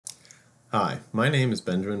Hi, my name is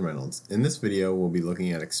Benjamin Reynolds. In this video, we'll be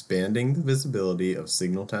looking at expanding the visibility of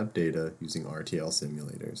signal tap data using RTL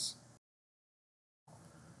simulators.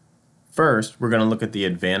 First, we're going to look at the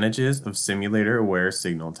advantages of simulator-aware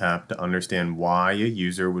signal tap to understand why a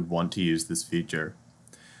user would want to use this feature.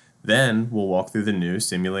 Then, we'll walk through the new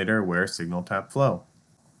simulator-aware signal tap flow.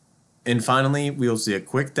 And finally, we'll see a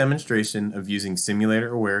quick demonstration of using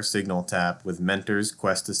simulator-aware signal tap with Mentor's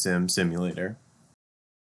Quest2Sim simulator.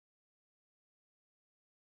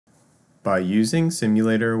 By using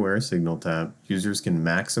simulator-aware signal tap, users can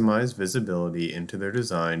maximize visibility into their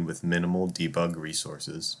design with minimal debug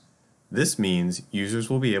resources. This means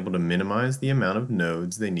users will be able to minimize the amount of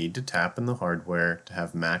nodes they need to tap in the hardware to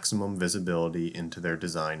have maximum visibility into their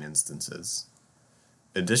design instances.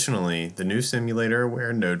 Additionally, the new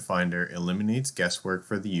simulator-aware node finder eliminates guesswork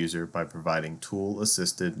for the user by providing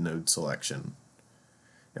tool-assisted node selection.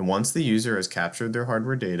 And once the user has captured their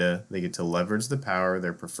hardware data, they get to leverage the power of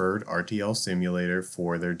their preferred RTL simulator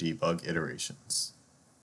for their debug iterations.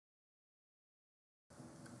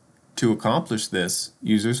 To accomplish this,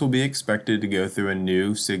 users will be expected to go through a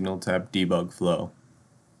new signal tap debug flow.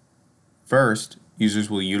 First, users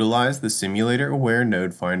will utilize the simulator-aware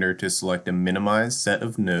node finder to select a minimized set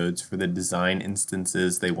of nodes for the design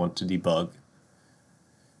instances they want to debug.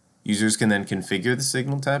 Users can then configure the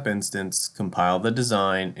signal tap instance, compile the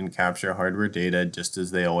design, and capture hardware data just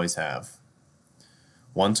as they always have.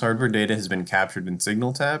 Once hardware data has been captured in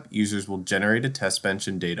signal tap, users will generate a test bench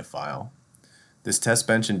and data file. This test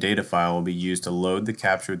bench and data file will be used to load the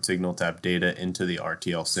captured signal tap data into the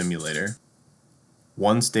RTL simulator.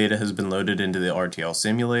 Once data has been loaded into the RTL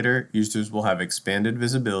simulator, users will have expanded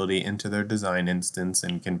visibility into their design instance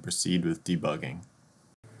and can proceed with debugging.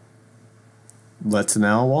 Let's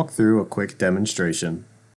now walk through a quick demonstration.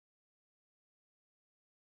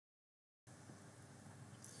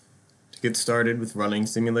 To get started with running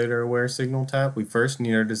simulator-aware signal tap, we first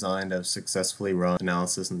need our design to have successfully run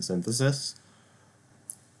analysis and synthesis.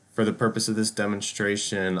 For the purpose of this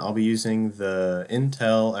demonstration, I'll be using the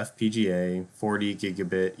Intel FPGA 40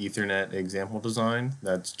 gigabit Ethernet example design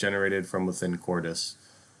that's generated from within Quartus.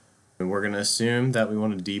 And we're going to assume that we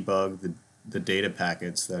want to debug the data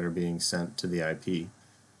packets that are being sent to the IP.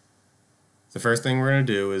 The first thing we're going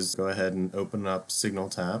to do is go ahead and open up Signal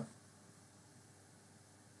Tap.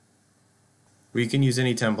 We can use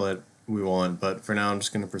any template we want, but for now I'm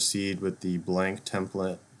just going to proceed with the blank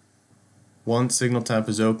template. Once Signal Tap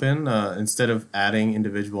is open, instead of adding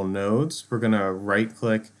individual nodes, we're going to right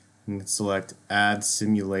click and select Add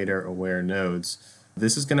Simulator Aware Nodes.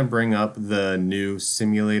 This is going to bring up the new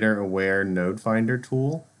Simulator Aware Node Finder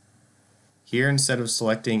tool. Here, instead of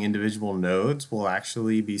selecting individual nodes, we'll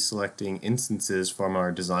actually be selecting instances from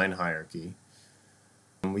our design hierarchy.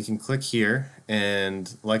 We can click here,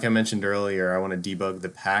 and like I mentioned earlier, I want to debug the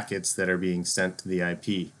packets that are being sent to the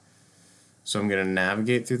IP. So I'm going to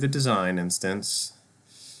navigate through the design instance,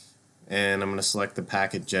 and I'm going to select the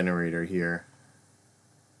packet generator here.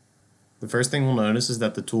 The first thing we'll notice is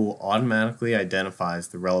that the tool automatically identifies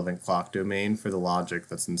the relevant clock domain for the logic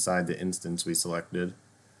that's inside the instance we selected.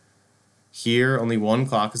 Here, only one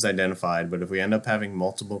clock is identified, but if we end up having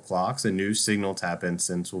multiple clocks, a new signal tap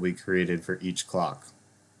instance will be created for each clock.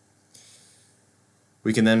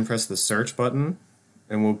 We can then press the search button,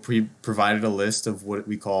 and we'll be provided a list of what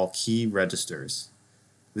we call key registers.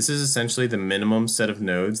 This is essentially the minimum set of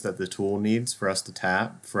nodes that the tool needs for us to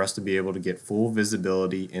tap, for us to be able to get full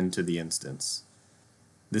visibility into the instance.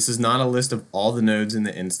 This is not a list of all the nodes in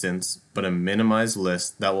the instance, but a minimized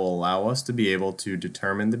list that will allow us to be able to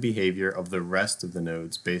determine the behavior of the rest of the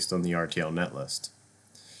nodes based on the RTL netlist.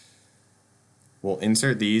 We'll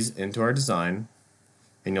insert these into our design,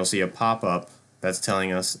 and you'll see a pop-up that's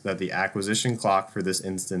telling us that the acquisition clock for this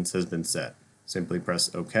instance has been set. Simply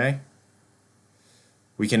press OK.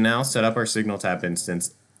 We can now set up our signal tap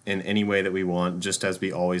instance in any way that we want, just as we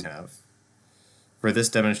always have. For this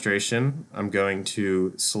demonstration, I'm going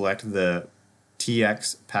to select the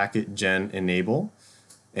TX packet gen enable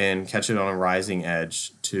and catch it on a rising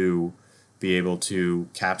edge to be able to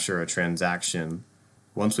capture a transaction.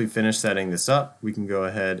 Once we finish setting this up, we can go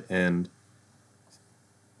ahead and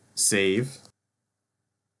save.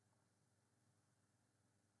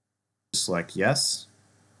 Select yes.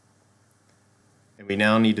 And we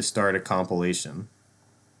now need to start a compilation.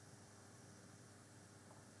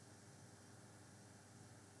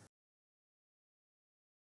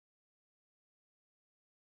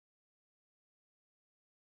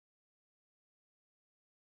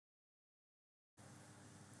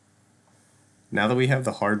 Now that we have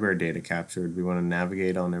the hardware data captured, we want to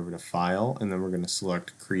navigate on over to File, and then we're going to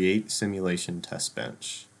select Create Simulation Test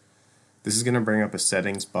Bench. This is going to bring up a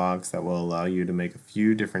settings box that will allow you to make a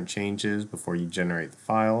few different changes before you generate the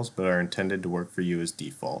files, but are intended to work for you as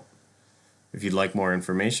default. If you'd like more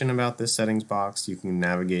information about this settings box, you can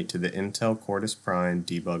navigate to the Intel Quartus Prime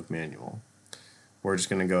debug manual. We're just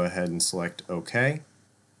going to go ahead and select OK.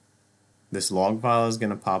 This log file is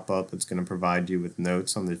going to pop up. It's going to provide you with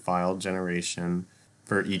notes on the file generation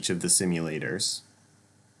for each of the simulators.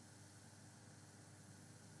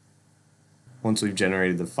 Once we've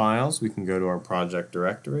generated the files, we can go to our project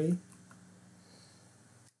directory.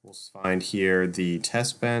 We'll find here the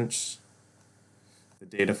test bench, the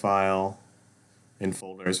data file, and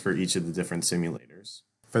folders for each of the different simulators.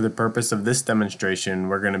 For the purpose of this demonstration,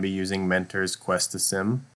 we're going to be using Mentor's Quest to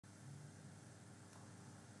Sim.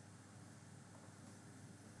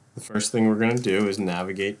 The first thing we're going to do is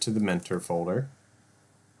navigate to the Mentor folder.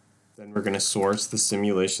 Then we're going to source the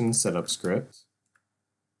simulation setup script.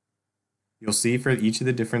 You'll see for each of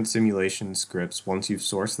the different simulation scripts, once you've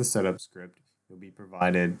sourced the setup script, you'll be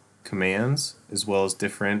provided commands as well as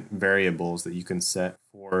different variables that you can set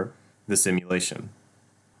for the simulation.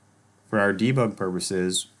 For our debug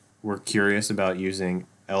purposes, we're curious about using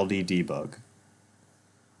ld_debug.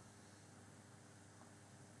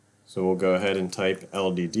 So we'll go ahead and type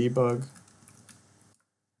ld_debug.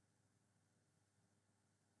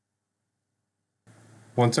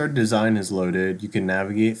 Once our design is loaded, you can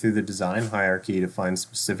navigate through the design hierarchy to find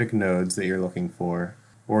specific nodes that you're looking for,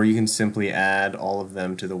 or you can simply add all of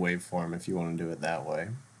them to the waveform if you want to do it that way.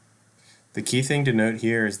 The key thing to note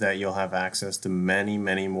here is that you'll have access to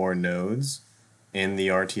many more nodes in the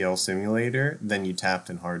RTL simulator than you tapped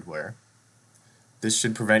in hardware. This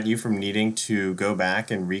should prevent you from needing to go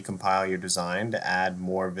back and recompile your design to add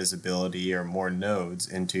more visibility or more nodes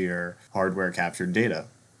into your hardware captured data.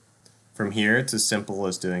 From here, it's as simple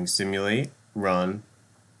as doing simulate, run,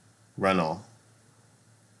 run all.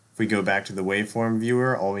 If we go back to the waveform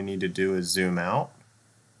viewer, all we need to do is zoom out,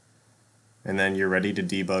 and then you're ready to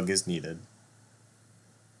debug as needed.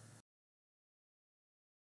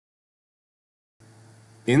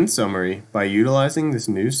 In summary, by utilizing this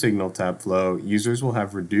new signal tap flow, users will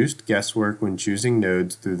have reduced guesswork when choosing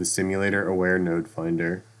nodes through the Simulator Aware Node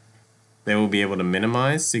Finder. They will be able to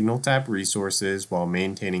minimize signal tap resources while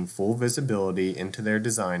maintaining full visibility into their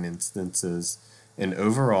design instances, and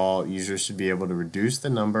overall, users should be able to reduce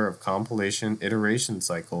the number of compilation iteration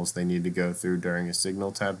cycles they need to go through during a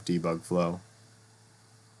signal tap debug flow.